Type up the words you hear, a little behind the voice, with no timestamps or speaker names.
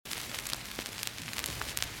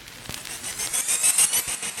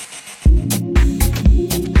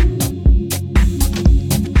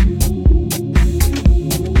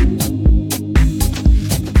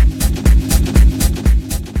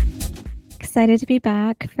excited to be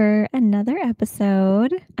back for another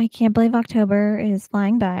episode. I can't believe October is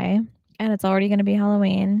flying by and it's already going to be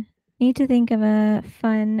Halloween. Need to think of a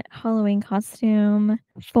fun Halloween costume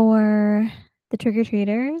for the trick or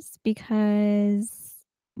treaters because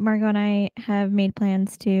Margot and I have made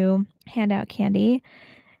plans to hand out candy,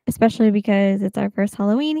 especially because it's our first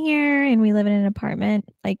Halloween here and we live in an apartment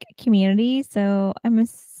like community. So I'm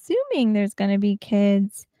assuming there's going to be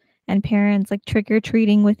kids and parents like trick or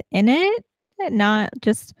treating within it, not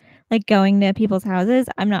just like going to people's houses.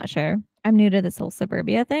 I'm not sure. I'm new to this whole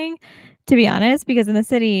suburbia thing, to be honest, because in the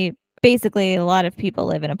city, basically a lot of people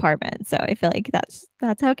live in apartments. So I feel like that's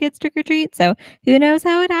how kids trick or treat. So who knows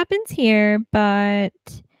how it happens here, but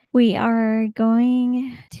we are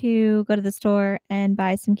going to go to the store and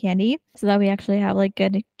buy some candy so that we actually have like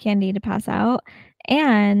good candy to pass out.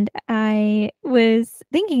 And I was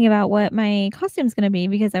thinking about what my costume's going to be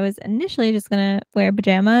because I was initially just going to wear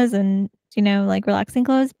pajamas and, like relaxing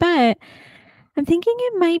clothes, but I'm thinking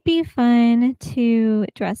it might be fun to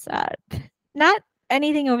dress up. Not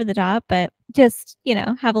anything over the top, but just,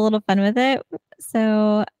 have a little fun with it.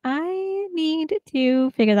 So I need to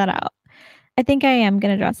figure that out. I think I am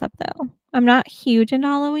gonna dress up though. I'm not huge into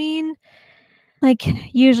Halloween. Like,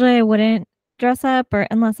 usually I wouldn't dress up or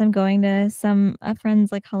unless I'm going to a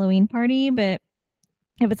friend's like Halloween party, but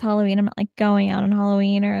if it's Halloween, I'm not like going out on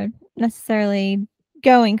Halloween or necessarily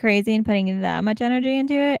going crazy and putting that much energy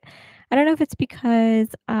into it. I don't know if it's because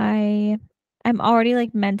I'm already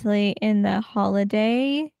like mentally in the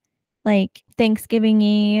holiday, like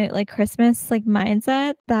Thanksgiving-y, like Christmas like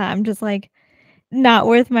mindset that I'm just like not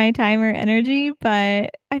worth my time or energy, but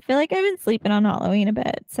I feel like I've been sleeping on Halloween a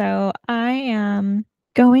bit. So I am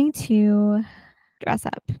going to dress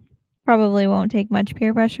up. Probably won't take much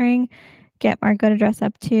peer pressuring. Get Marco to dress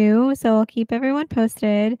up too. So I'll keep everyone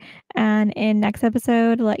posted. And in next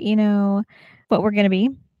episode, let you know what we're going to be.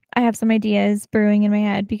 I have some ideas brewing in my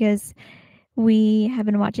head because we have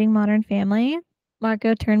been watching Modern Family.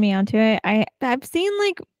 Marco turned me onto it. I've seen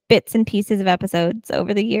like bits and pieces of episodes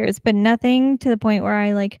over the years, but nothing to the point where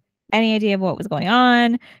I like any idea of what was going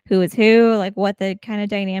on, who was who, like what the kind of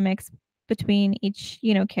dynamics between each,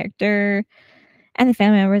 character and the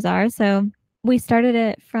family members are. So we started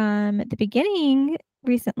it from the beginning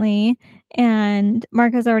recently, and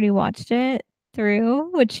Marco's already watched it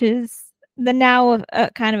through, which is the now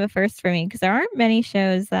kind of a first for me because there aren't many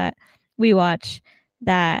shows that we watch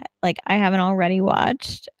that like I haven't already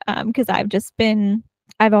watched because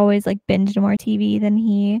I've always like binged more TV than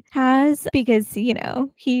he has because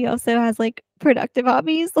he also has like productive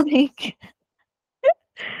hobbies like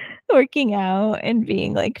working out and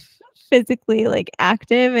being like physically like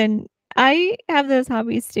active, and I have those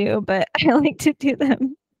hobbies too, but I like to do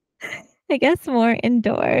them I guess more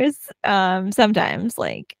indoors. Sometimes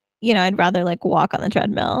like, I'd rather like walk on the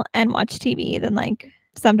treadmill and watch TV than like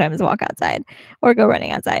sometimes walk outside or go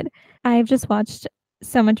running outside. I've just watched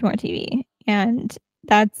so much more TV and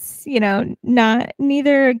that's, not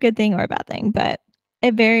neither a good thing or a bad thing, but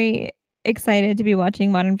I'm very excited to be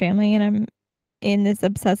watching Modern Family and I'm in this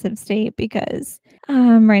obsessive state because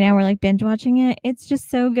right now we're like binge watching it. It's just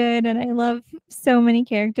so good and I love so many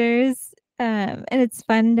characters. And it's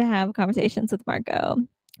fun to have conversations with Marco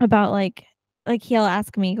about like he'll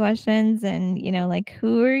ask me questions and like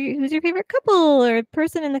who's your favorite couple or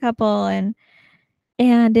person in the couple, and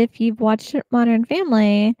if you've watched Modern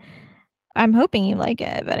Family, I'm hoping you like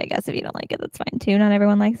it, but I guess if you don't like it, that's fine too. Not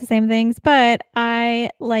everyone likes the same things, but I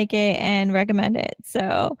like it and recommend it.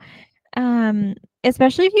 So um,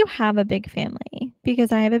 especially if you have a big family,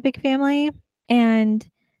 because I have a big family and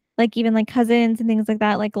like even like cousins and things like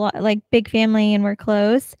that, like big family and we're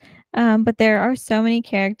close. But there are so many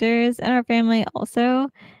characters in our family also.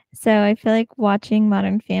 So I feel like watching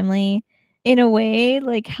Modern Family in a way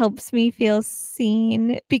like helps me feel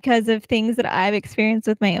seen because of things that I've experienced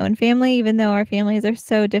with my own family, even though our families are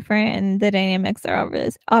so different and the dynamics are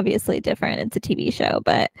obviously different. It's a TV show,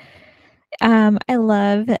 but I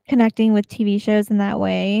love connecting with TV shows in that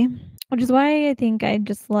way, which is why I think I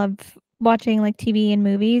just love watching like TV and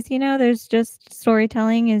movies. There's just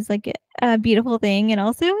storytelling is like a beautiful thing, and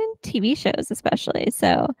also in TV shows, especially.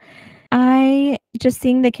 So I just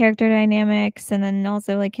seeing the character dynamics and then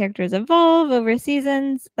also like characters evolve over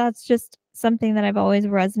seasons. That's just something that I've always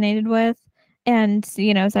resonated with. And, so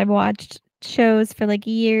I've watched shows for like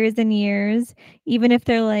years and years, even if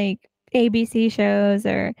they're like ABC shows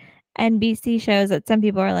or NBC shows that some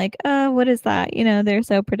people are like, what is that? They're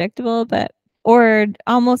so predictable, but or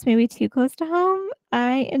almost maybe too close to home.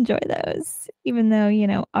 I enjoy those, even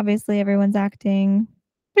though, obviously everyone's acting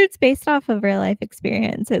it's based off of real life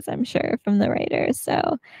experiences, I'm sure, from the writers.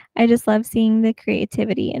 So I just love seeing the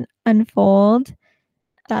creativity and unfold.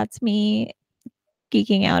 That's me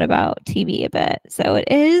geeking out about TV a bit. So it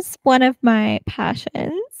is one of my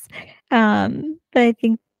passions. But I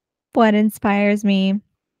think what inspires me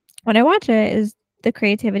when I watch it is the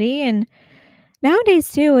creativity. And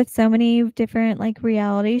nowadays too, with so many different like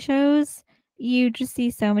reality shows, you just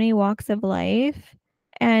see so many walks of life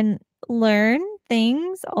and learn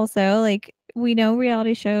things also. Like we know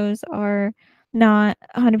reality shows are not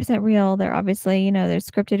 100% real. They're obviously, there's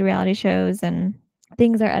scripted reality shows and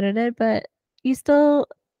things are edited, but you still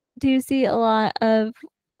do see a lot of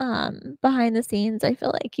behind the scenes, I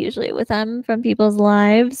feel like usually with them from people's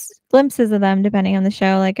lives, glimpses of them depending on the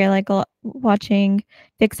show. Like I like watching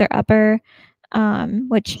Fixer Upper,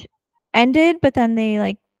 which ended, but then they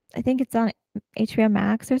like I think it's on HBO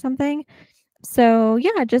Max or something. So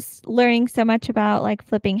yeah, just learning so much about like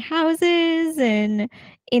flipping houses and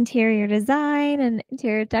interior design and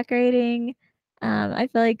interior decorating. I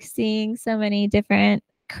feel like seeing so many different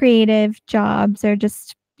creative jobs or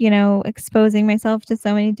just, exposing myself to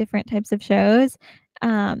so many different types of shows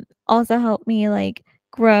also helped me like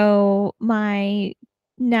grow my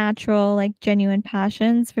natural, like genuine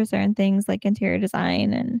passions for certain things like interior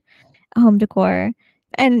design and home decor,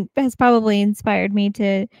 and has probably inspired me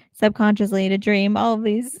to subconsciously to dream all of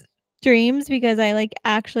these dreams because I like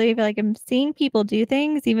actually feel like I'm seeing people do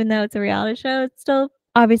things even though it's a reality show. It's still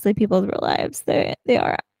obviously people's real lives. They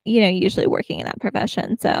are, usually working in that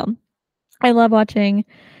profession. So I love watching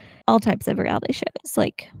all types of reality shows.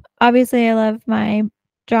 Like obviously I love my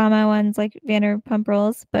drama ones like Vanderpump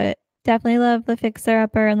Rules, but definitely love the fixer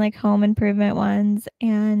upper and like home improvement ones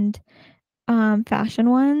and fashion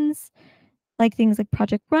ones like things like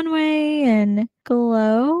Project Runway and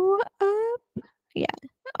Glow Up. Yeah,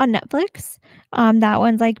 on Netflix. That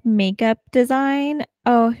one's like makeup design.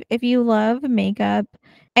 Oh, if you love makeup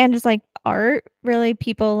and just like art, really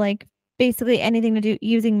people like basically anything to do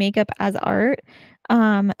using makeup as art.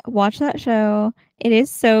 Watch that show. It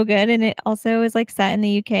is so good and it also is like set in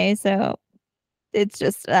the UK, so it's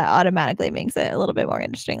just automatically makes it a little bit more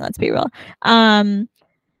interesting, let's be real. Um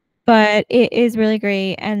but it is really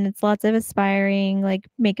great, and it's lots of aspiring, like,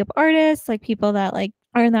 makeup artists, like, people that, like,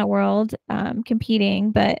 are in that world,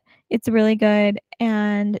 competing, but it's really good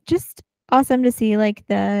and just awesome to see, like,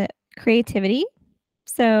 the creativity.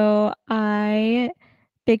 So,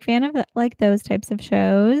 big fan of, like, those types of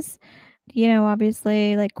shows.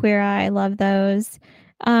 Obviously, like, Queer Eye, love those.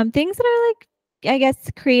 Things that are, like, I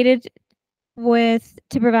guess, created with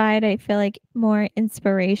to provide, I feel like, more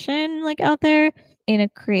inspiration, like, out there in a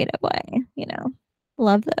creative way.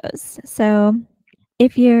 Love those. So,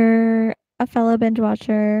 if you're a fellow binge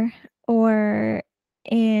watcher or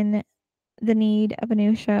in the need of a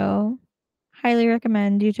new show, highly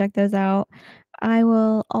recommend you check those out. I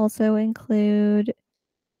will also include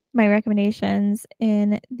my recommendations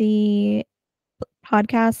in the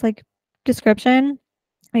podcast, like, description.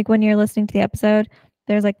 Like, when you're listening to the episode,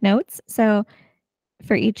 there's, like, notes. So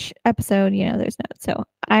for each episode, there's notes. So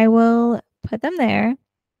I will put them there.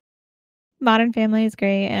 Modern Family is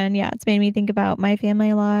great. And yeah, it's made me think about my family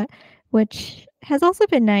a lot, which has also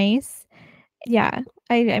been nice. Yeah.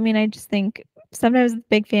 I mean, I just think sometimes with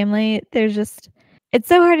big family, it's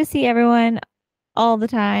so hard to see everyone all the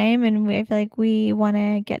time. And I feel like we want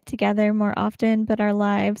to get together more often, but our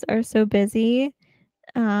lives are so busy.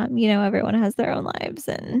 Everyone has their own lives.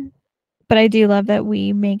 But I do love that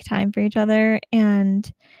we make time for each other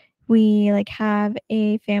and we like have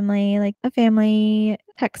a family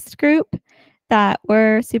text group that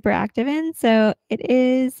we're super active in. So it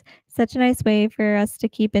is such a nice way for us to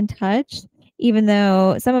keep in touch, even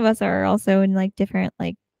though some of us are also in like different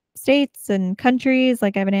like states and countries.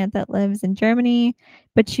 Like I have an aunt that lives in Germany,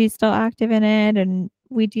 but she's still active in it. And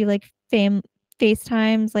we do like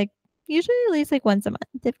FaceTimes, like usually at least like once a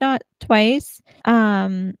month, if not twice.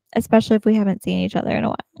 Especially if we haven't seen each other in a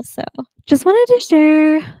while. So just wanted to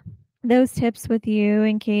share those tips with you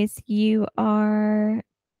in case you are,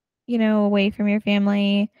 away from your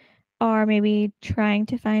family or maybe trying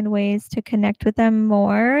to find ways to connect with them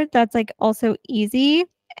more. That's like also easy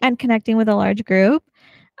and connecting with a large group.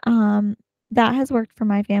 Um, that has worked for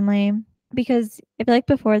my family because I feel like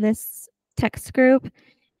before this text group,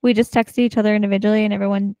 we just texted each other individually and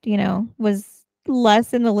everyone, was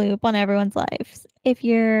less in the loop on everyone's lives. If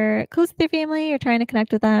you're close with your family or trying to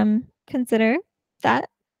connect with them, consider that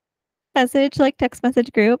message, like text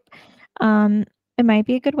message group. Um, it might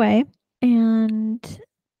be a good way. And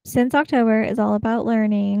since October is all about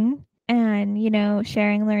learning and,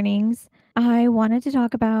 sharing learnings, I wanted to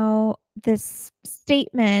talk about this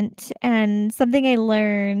statement and something I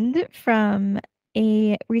learned from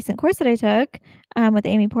a recent course that I took, with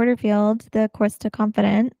Amy Porterfield, the course to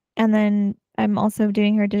Confident, and then I'm also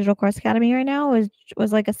doing her Digital Course Academy right now, which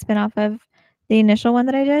was like a spinoff of the initial one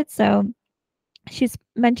that I did, so she's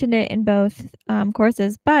mentioned it in both,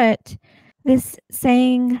 courses, but this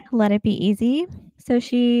saying, "Let it be easy." So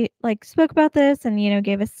she, like, spoke about this and,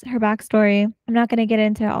 gave us her backstory. I'm not gonna get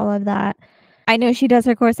into all of that. I know she does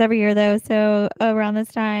her course every year, though, so around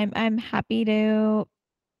this time, I'm happy to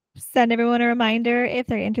send everyone a reminder if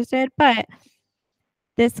they're interested, but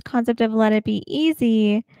this concept of let it be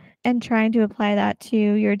easy and trying to apply that to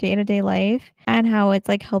your day-to-day life and how it's,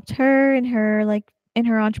 like, helped her in her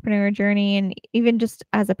entrepreneur journey and even just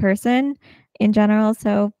as a person in general,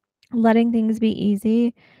 so letting things be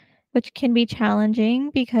easy, which can be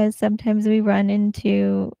challenging because sometimes we run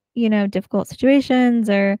into, difficult situations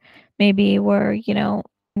or maybe we're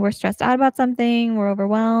stressed out about something, we're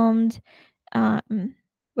overwhelmed,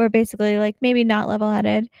 we're basically, like, maybe not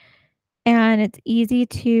level-headed, and it's easy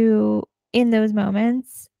to, in those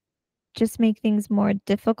moments, just make things more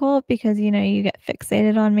difficult because, you get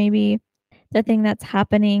fixated on maybe the thing that's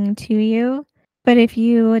happening to you. But if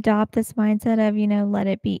you adopt this mindset of, let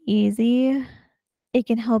it be easy, it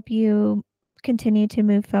can help you continue to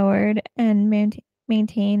move forward and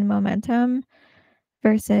maintain momentum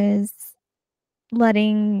versus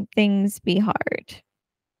letting things be hard.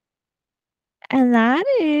 And that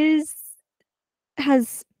is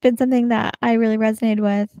has been something that I really resonated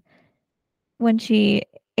with when she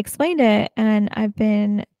explained it, and I've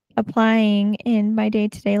been applying in my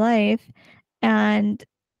day-to-day life, and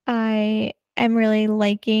I am really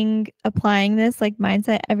liking applying this, like,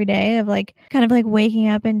 mindset every day of, like, kind of, like, waking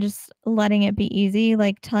up and just letting it be easy,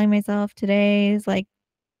 like, telling myself today's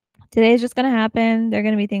just gonna happen, there are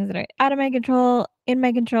gonna be things that are out of my control, in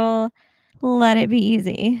my control, let it be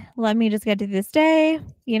easy. Let me just get to this day,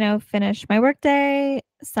 finish my workday,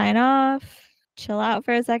 sign off, chill out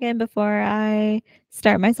for a second before I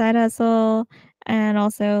start my side hustle. And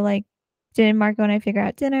also, like, did Marco and I figure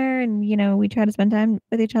out dinner and, we try to spend time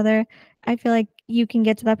with each other. I feel like you can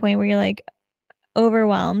get to that point where you're like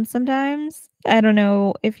overwhelmed sometimes. I don't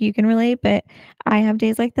know if you can relate, but I have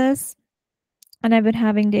days like this. And I've been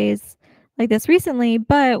having days like this recently.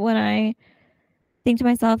 But when I think to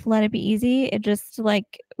myself, let it be easy, it just,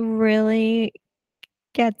 like, really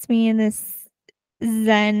gets me in this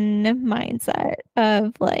zen mindset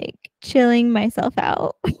of, like, chilling myself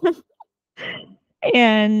out.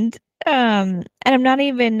 And, and I'm not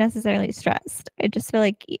even necessarily stressed. I just feel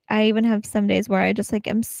like I even have some days where I just, like,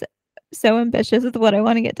 am so ambitious with what I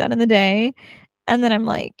wanna get done in the day, and then I'm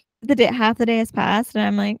like, the day half the day has passed, and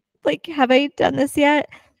I'm like, "Have I done this yet?"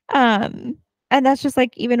 Um, and that's just,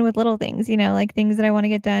 like, even with little things, like, things that I wanna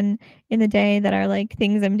get done in the day that are, like,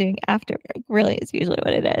 things I'm doing after work, really is usually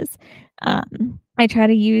what it is. I try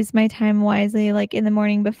to use my time wisely, like, in the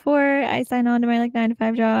morning before I sign on to my, like, 9 to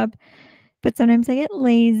 5 job, but sometimes I get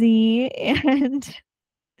lazy, and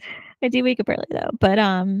I do wake up early, though, but,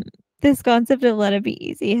 this concept of let it be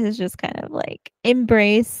easy has just kind of, like,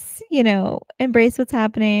 embrace what's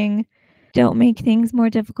happening. Don't make things more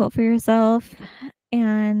difficult for yourself,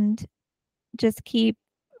 and just keep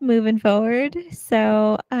moving forward.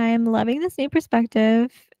 So, I'm loving this new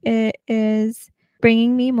perspective. It is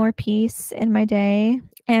bringing me more peace in my day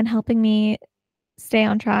and helping me stay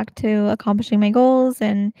on track to accomplishing my goals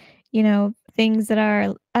and, things that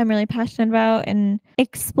I'm really passionate about and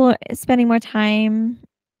explore spending more time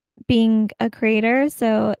being a creator.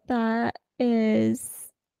 So that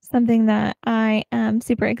is something that I am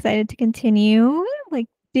super excited to continue like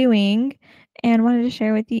doing and wanted to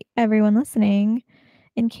share with everyone listening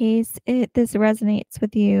in case this resonates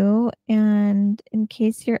with you and in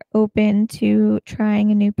case you're open to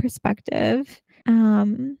trying a new perspective.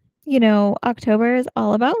 October is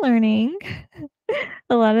all about learning.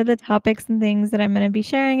 A lot of the topics and things that I'm going to be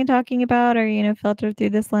sharing and talking about are, filtered through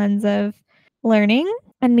this lens of learning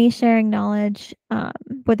and me sharing knowledge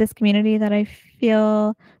with this community that I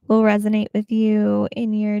feel will resonate with you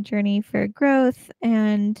in your journey for growth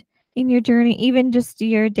and in your journey, even just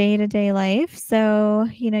your day to day life. So,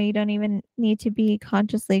 you don't even need to be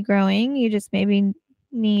consciously growing. You just maybe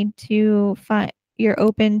need to find you're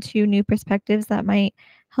open to new perspectives that might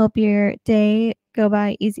help your day go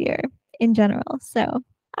by easier in general. So,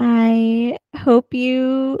 I hope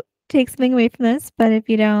you take something away from this, but if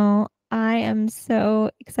you don't, I am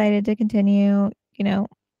so excited to continue,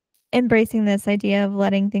 embracing this idea of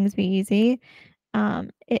letting things be easy.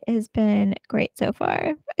 It has been great so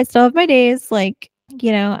far. I still have my days, like,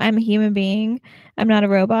 I'm a human being. I'm not a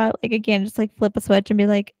robot. Like, I can't just like flip a switch and be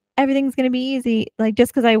like, everything's gonna be easy, like,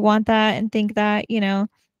 just because I want that and think that,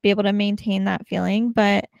 be able to maintain that feeling,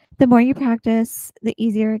 but the more you practice, the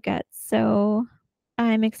easier it gets, so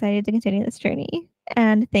I'm excited to continue this journey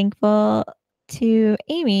and thankful to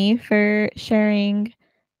Amy for sharing,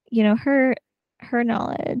 her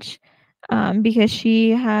knowledge, because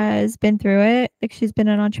she has been through it, like, she's been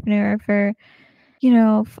an entrepreneur for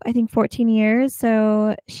I think 14 years.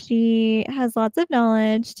 So she has lots of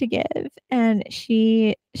knowledge to give and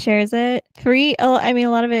she shares it free. I mean,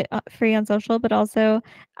 a lot of it free on social, but also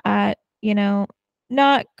at,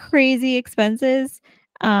 not crazy expenses.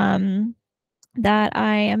 Um, that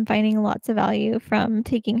I am finding lots of value from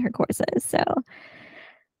taking her courses. So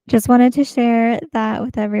just wanted to share that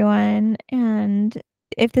with everyone. And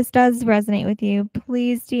if this does resonate with you,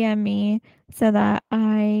 please DM me so that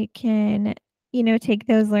I can, take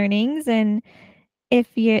those learnings. And if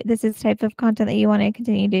this is type of content that you want to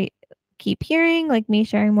continue to keep hearing, like me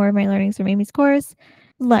sharing more of my learnings from Amy's course,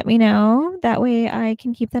 let me know. That way I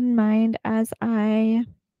can keep that in mind as I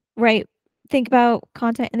write, think about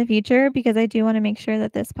content in the future because I do want to make sure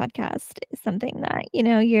that this podcast is something that,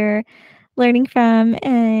 you're learning from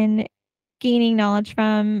and gaining knowledge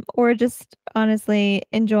from, or just honestly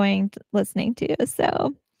enjoying listening to.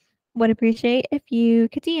 So, would appreciate if you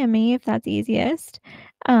could DM me if that's easiest.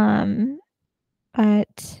 Um,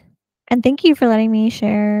 but and thank you for letting me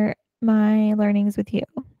share my learnings with you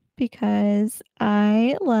because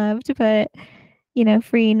I love to put,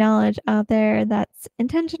 free knowledge out there that's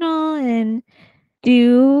intentional and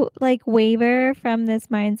do like waver from this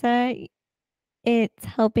mindset. It's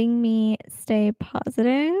helping me stay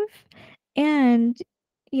positive and,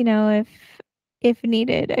 if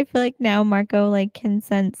needed, I feel like now Marco, like, can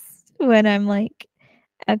sense when I'm like,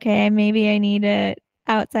 "Okay, maybe I need a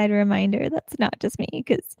outside reminder that's not just me,"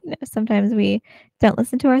 'cause, sometimes we don't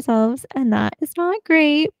listen to ourselves, and that is not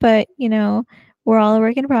great, but, we're all a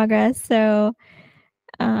work in progress, so,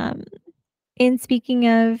 um in speaking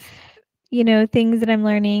of, things that I'm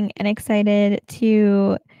learning and excited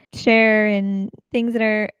to share and things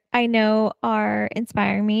that I know are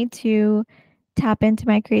inspiring me to tap into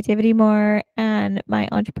my creativity more and my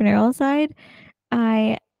entrepreneurial side,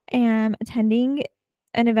 I am attending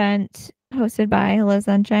an event hosted by Hello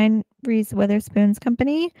Sunshine, Reese Witherspoon's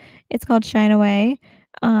company. It's called Shine Away.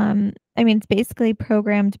 I mean, it's basically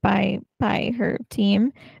programmed by her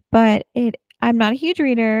team, but I'm not a huge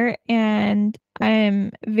reader and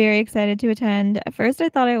I'm very excited to attend. At first, I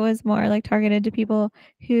thought it was more like targeted to people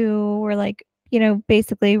who were like,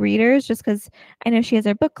 basically readers, just because I know she has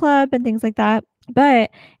her book club and things like that.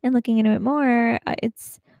 But in looking into it more,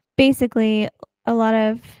 it's basically a lot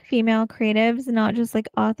of female creatives, not just like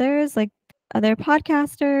authors, like other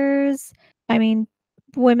podcasters. I mean,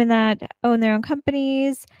 women that own their own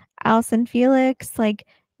companies, Allison Felix, like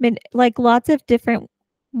lots of different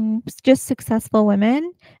just successful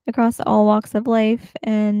women across all walks of life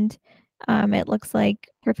and it looks like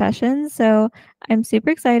professions. So I'm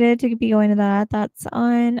super excited to be going to that. That's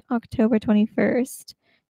on October 21st.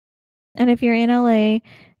 And if you're in LA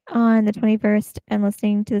on the 21st and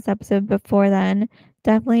listening to this episode before then,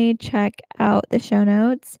 definitely check out the show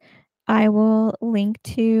notes. I will link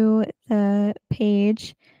to the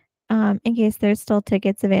page in case there's still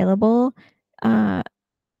tickets available. Uh,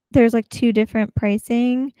 there's like two different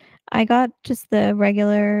pricing. I got just the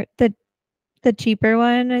regular, the cheaper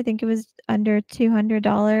one. I think it was under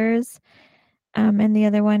 $200. And the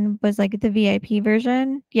other one was like the VIP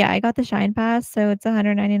version. Yeah, I got the Shine Pass, so it's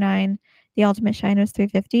 199. The Ultimate Shine was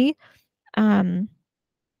 350. Um,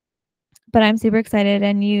 but I'm super excited,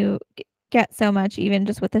 and you get so much even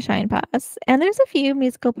just with the Shine Pass. And there's a few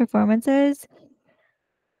musical performances,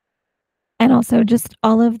 and also just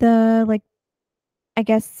all of the like, I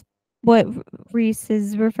guess what Reese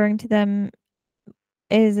is referring to them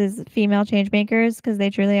is female change makers because they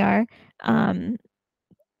truly are. Um,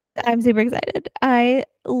 I'm super excited. I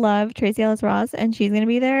love Tracy Ellis Ross, and she's gonna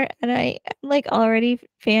be there, and I am, like, already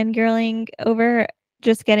fangirling over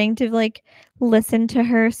just getting to, like, listen to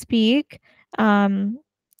her speak, um,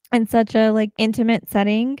 in such a, like, intimate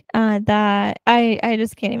setting, that I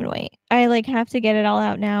just can't even wait. I, like, have to get it all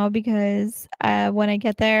out now because, when I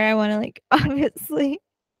get there, I wanna, like, obviously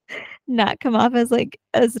not come off as, like,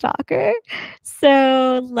 a stalker.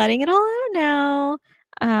 So, letting it all out now.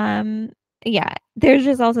 Um, yeah, there's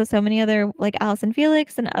just also so many other like Allison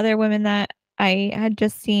Felix and other women that I had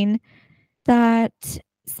just seen that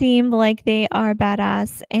seem like they are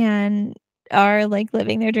badass and are, like,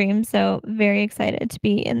 living their dreams, so very excited to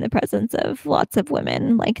be in the presence of lots of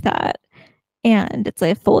women like that, and it's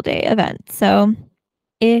a full day event, so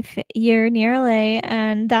if you're near LA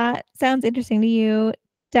and that sounds interesting to you,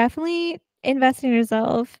 definitely invest in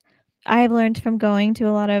yourself. I've learned from going to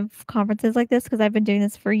a lot of conferences like this because 'cause I've been doing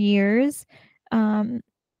this for years. Um,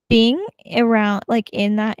 being around like,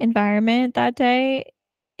 in that environment that day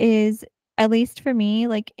is, at least for me,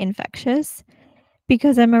 like, infectious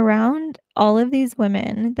because I'm around all of these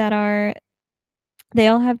women that are they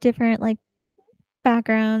all have different, like,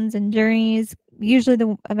 backgrounds and journeys. Usually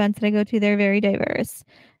the events that I go to, they're very diverse,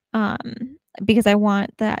 because I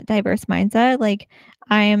want that diverse mindset. Like,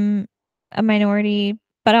 I'm a minority,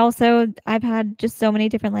 but also I've had just so many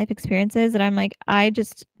different life experiences that I'm like, I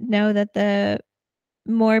just know that the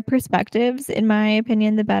more perspectives, in my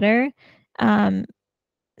opinion, the better. Um,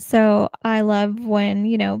 so I love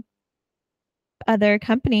when, other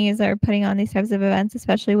companies are putting on these types of events,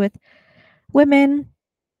 especially with women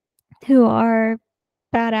who are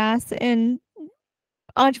badass and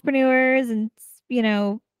entrepreneurs and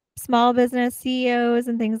small business CEOs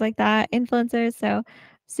and things like that, influencers. So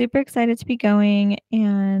super excited to be going,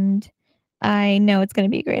 and I know it's going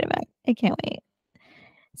to be a great event. I can't wait.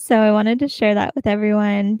 So I wanted to share that with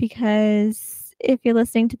everyone because if you're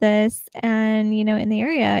listening to this and in the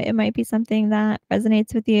area, it might be something that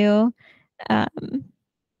resonates with you. Um,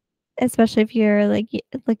 Especially if you're, like,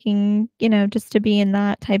 looking, just to be in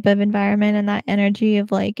that type of environment and that energy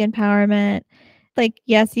of, like, empowerment. Like,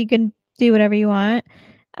 yes, you can do whatever you want.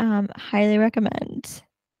 Highly recommend.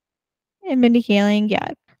 And Mindy Kaling, yeah.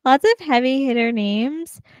 Lots of heavy hitter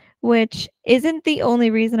names, which isn't the only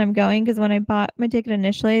reason I'm going. Because when I bought my ticket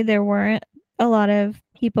initially, there weren't a lot of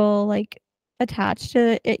people, like, attached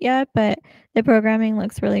to it yet, but the programming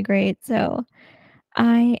looks really great, so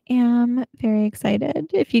I am very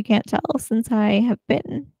excited, if you can't tell, since I have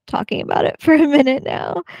been talking about it for a minute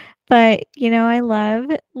now. But, I love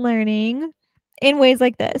learning in ways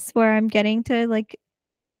like this where I'm getting to, like,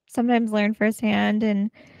 sometimes learn firsthand and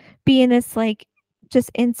be in this, like, just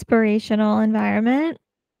inspirational environment.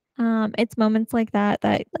 It's moments like that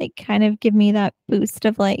that, like, kind of give me that boost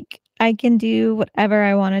of, like, I can do whatever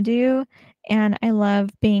I wanna do, and I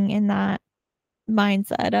love being in that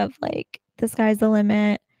mindset of, like, the sky's the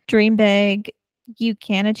limit, dream big, you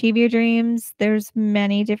can achieve your dreams. There's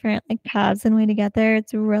many different, like, paths and way to get there.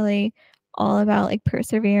 It's really all about, like,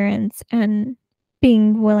 perseverance and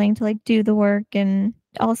being willing to, like, do the work and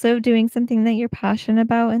also doing something that you're passionate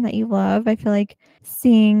about and that you love. I feel like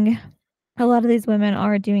seeing a lot of these women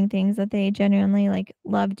are doing things that they genuinely, like,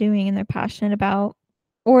 love doing and they're passionate about,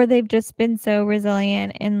 or they've just been so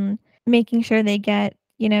resilient in making sure they get,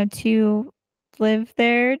 to live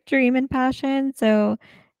their dream and passion. So,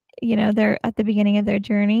 they're at the beginning of their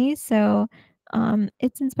journey. So,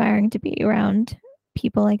 it's inspiring to be around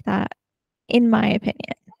people like that, in my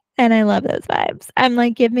opinion. And I love those vibes. I'm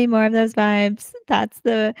like, give me more of those vibes. That's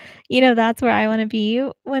where I want to be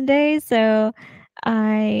one day. So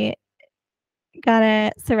I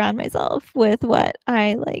gotta surround myself with what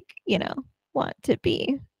I like, want to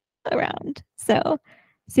be around. So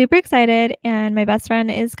super excited, and my best friend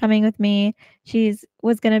is coming with me. She's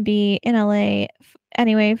was gonna be in LA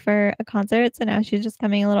anyway for a concert, so now she's just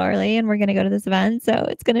coming a little early, and we're gonna go to this event. So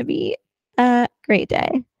it's gonna be a great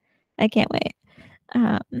day. I can't wait.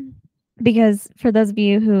 Um, because for those of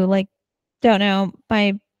you who like don't know,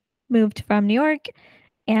 I moved from New York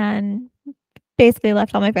and basically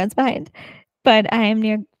left all my friends behind. But I am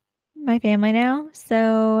near my family now,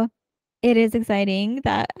 so it is exciting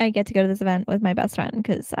that I get to go to this event with my best friend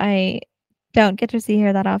because I don't get to see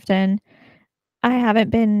her that often. I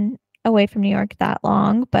haven't been away from New York that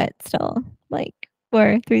long, but still, like,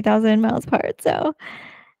 we're 3,000 miles apart, so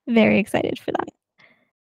very excited for that.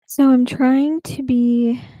 So I'm trying to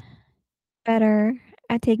be better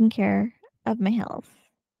at taking care of my health.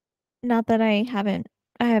 Not that I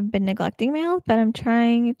have been neglecting my health, but I'm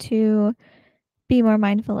trying to be more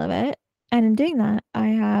mindful of it, and in doing that, I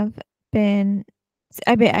have been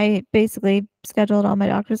I basically scheduled all my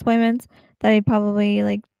doctor's appointments that I probably,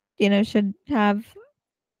 like, should have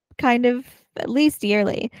kind of at least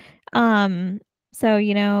yearly. Um, so,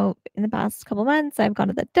 in the past couple months, I've gone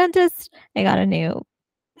to the dentist, I got a new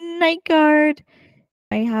night guard,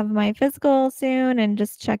 I have my physical soon and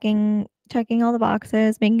just checking all the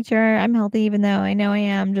boxes, making sure I'm healthy even though I know I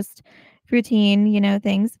am, just routine,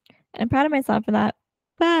 things. And I'm proud of myself for that.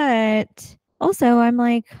 But also I'm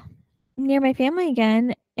like near my family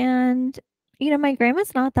again and my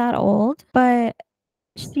grandma's not that old, but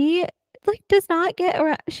she, like, does not get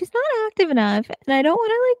around she's not active enough, and I don't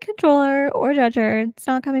wanna, like, control her or judge her. It's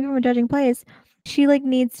not coming from a judging place. She, like,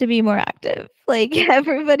 needs to be more active. Like,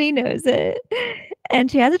 everybody knows it.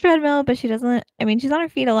 And she has a treadmill, but she doesn't I mean, she's on her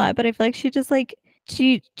feet a lot, but I feel like she just, like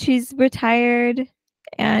she's retired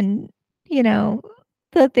and, you know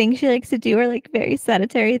the things she likes to do are, like, very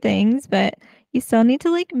sedentary things, but you still need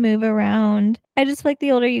to, like, move around. I just feel like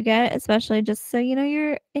the older you get, especially just so you know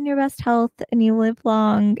you're in your best health and you live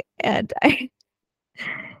long, and I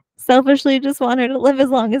selfishly just want her to live as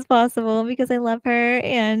long as possible because I love her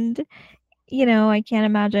and, I can't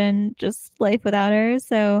imagine just life without her,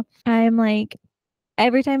 so I'm like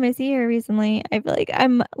every time I see her recently, I feel like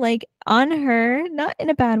I'm, like, on her, not in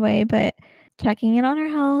a bad way, but checking in on her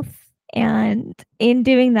health, and in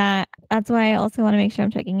doing that, that's why I also wanna make sure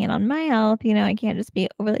I'm checking in on my health, I can't just be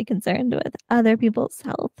overly concerned with other people's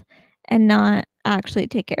health and not actually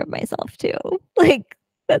take care of myself too. Like,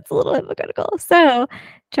 that's a little hypocritical. So,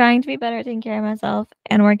 trying to be better at taking care of myself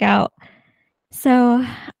and work out. So,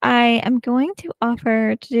 I am going to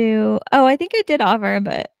offer to do I think I did offer,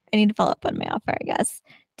 but I need to follow up on my offer, I guess,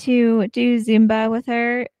 to do Zumba with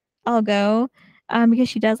her. I'll go, because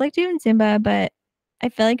she does like doing Zumba, but I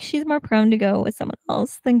feel like she's more prone to go with someone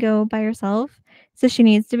else than go by herself. So she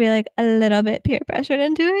needs to be, like, a little bit peer pressured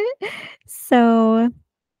into it. So,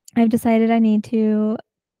 I've decided I need to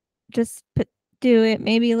just do it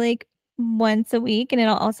maybe, like, once a week, and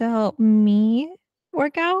it'll also help me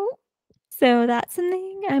work out. So that's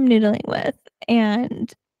something I'm noodling with,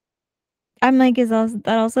 and I'm like, "Is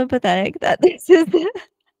that also pathetic that this is the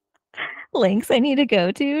lengths I need to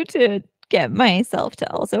go to get myself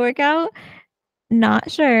to also work out?" Not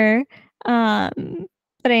sure, um,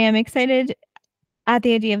 but I am excited at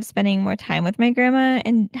the idea of spending more time with my grandma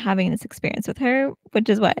and having this experience with her, which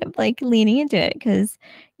is why I'm, like, leaning into it because,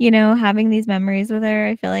 having these memories with her,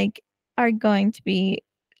 I feel like are going to be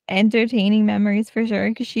entertaining memories for sure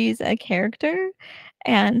because she's a character,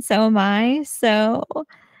 and so am I, so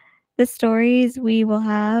the stories we will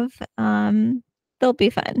have, they'll be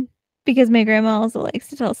fun because my grandma also likes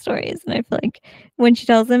to tell stories, and I feel like when she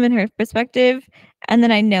tells them in her perspective, and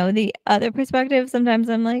then I know the other perspective, sometimes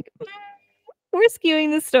I'm like, we're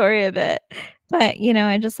skewing the story a bit, but,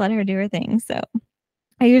 I just let her do her thing, so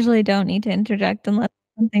I usually don't need to interject unless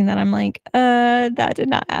something that I'm like, that did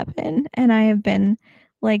not happen," and I have been,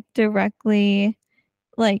 like, directly,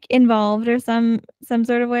 like, involved or some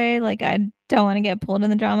sort of way, like, I don't wanna get pulled in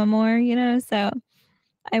the drama more, so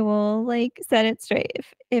I will, like, set it straight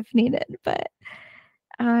if needed, but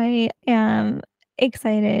I am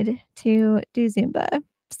excited to do Zumba,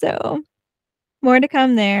 so more to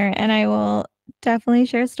come there, and I will definitely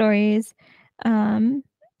share stories, um,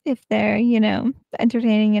 if they're,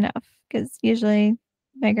 entertaining enough. Because usually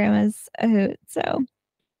my grandma's a hoot, so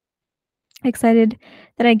excited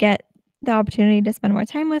that I get the opportunity to spend more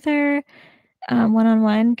time with her,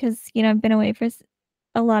 one-on-one. Because I've been away for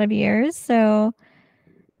a lot of years, so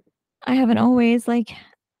I haven't always, like,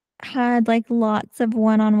 had, like, lots of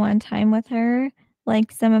one-on-one time with her,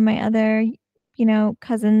 like some of my other,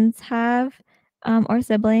 cousins have, or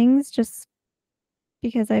siblings, just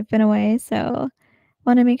because I've been away, so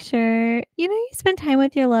wanna make sure, you spend time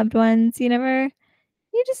with your loved ones, you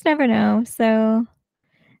just never know, so,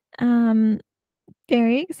 um,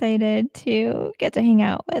 very excited to get to hang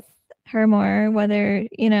out with her more, whether,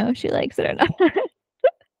 she likes it or not.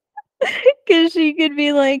 'Cause she could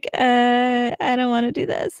be like, I don't wanna do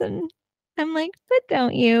this," and I'm like, "But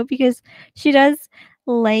don't you?" Because she does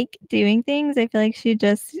like doing things, I feel like she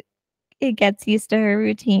just it gets used to her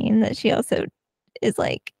routine that she also is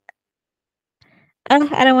like, I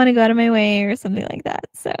don't wanna go out of my way," or something like that,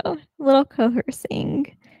 so, a little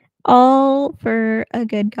coercing, all for a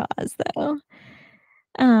good cause, though.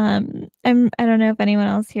 I don't know if anyone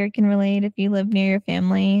else here can relate if you live near your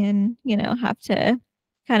family and, have to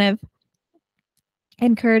kind of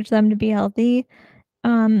encourage them to be healthy,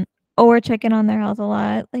 um, or check in on their health a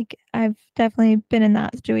lot, like, I've definitely been in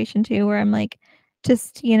that situation too where I'm, like,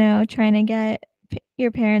 just, trying to get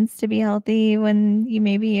your parents to be healthy when you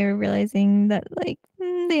maybe are realizing that, like,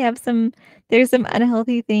 they have there's some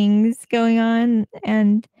unhealthy things going on,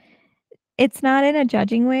 and it's not in a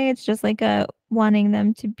judging way, it's just, like, a wanting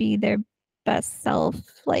them to be their best self,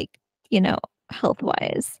 like, you know,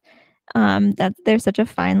 health-wise, that there's such a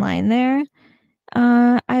fine line there,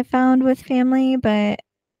 I found with family, but,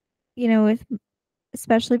 with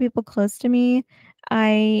especially people close to me,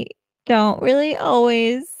 I don't really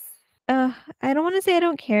always uh, I don't wanna say I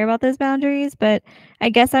don't care about those boundaries, but I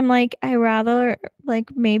guess I'm like, I rather, like,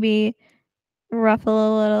 maybe ruffle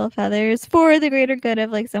a little feathers for the greater good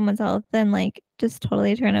of, like, someone's health than, like, just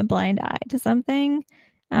totally turn a blind eye to something,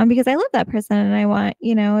 because I love that person and I want,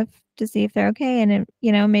 if to see if they're okay, and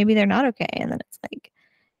if, maybe they're not okay, and then it's like,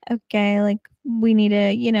 okay, like, we need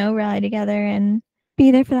to, rally together and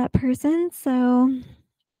be there for that person, so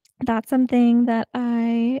that's something that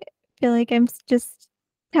I feel like I'm just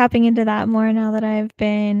tapping into that more now that I've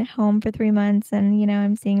been home for 3 months and,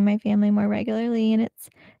 I'm seeing my family more regularly, and it's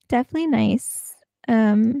definitely nice.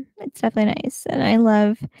 It's definitely nice, and I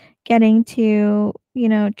love getting to,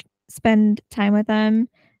 spend time with them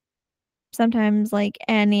sometimes, like,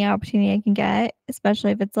 any opportunity I can get,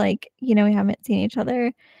 especially if it's like, we haven't seen each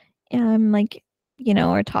other, like,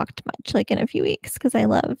 or talked much, like, in a few weeks, because I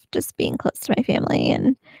love just being close to my family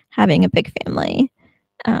and having a big family.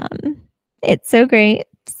 Um, it's so great.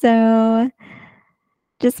 So,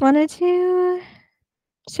 just wanted to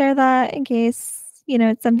share that in case,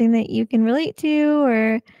 it's something that you can relate to,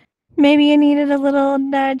 or maybe you needed a little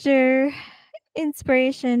nudge or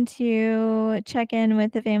inspiration to check in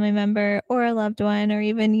with a family member or a loved one or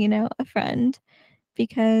even, a friend,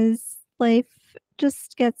 because life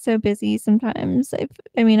just gets so busy sometimes.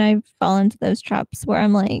 I've fallen into those traps where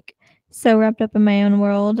I'm like so wrapped up in my own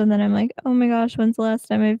world, and then I'm like, oh my gosh, when's the last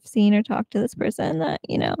time I've seen or talked to this person that,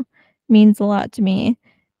 means a lot to me?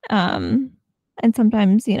 Um, and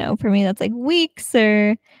sometimes, for me, that's like weeks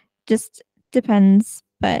or just depends.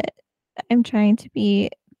 But I'm trying to be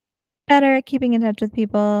better at keeping in touch with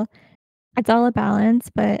people. It's all a balance,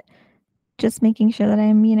 but just making sure that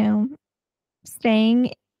I'm,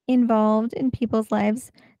 staying involved in people's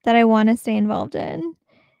lives that I wanna stay involved in.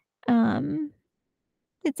 Um,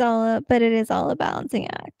 but it is all a balancing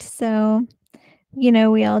act. So,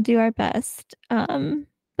 we all do our best,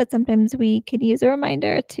 but sometimes we could use a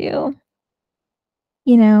reminder to,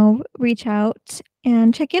 reach out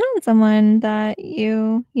and check in on someone that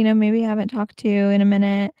maybe haven't talked to in a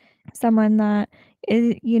minute, someone that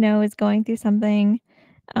is going through something,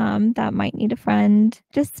 that might need a friend.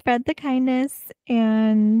 Just spread the kindness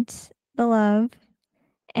and the love,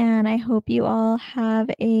 and I hope you all have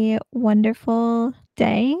a wonderful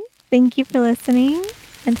day. Thank you for listening.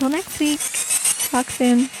 Until next week. Talk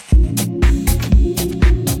soon.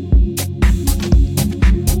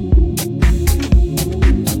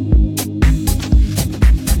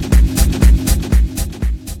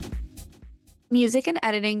 Music and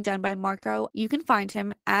editing done by Marco. You can find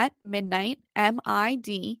him at midnight,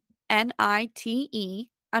 MIDNITE_mind80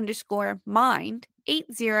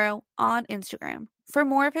 on Instagram for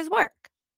more of his work.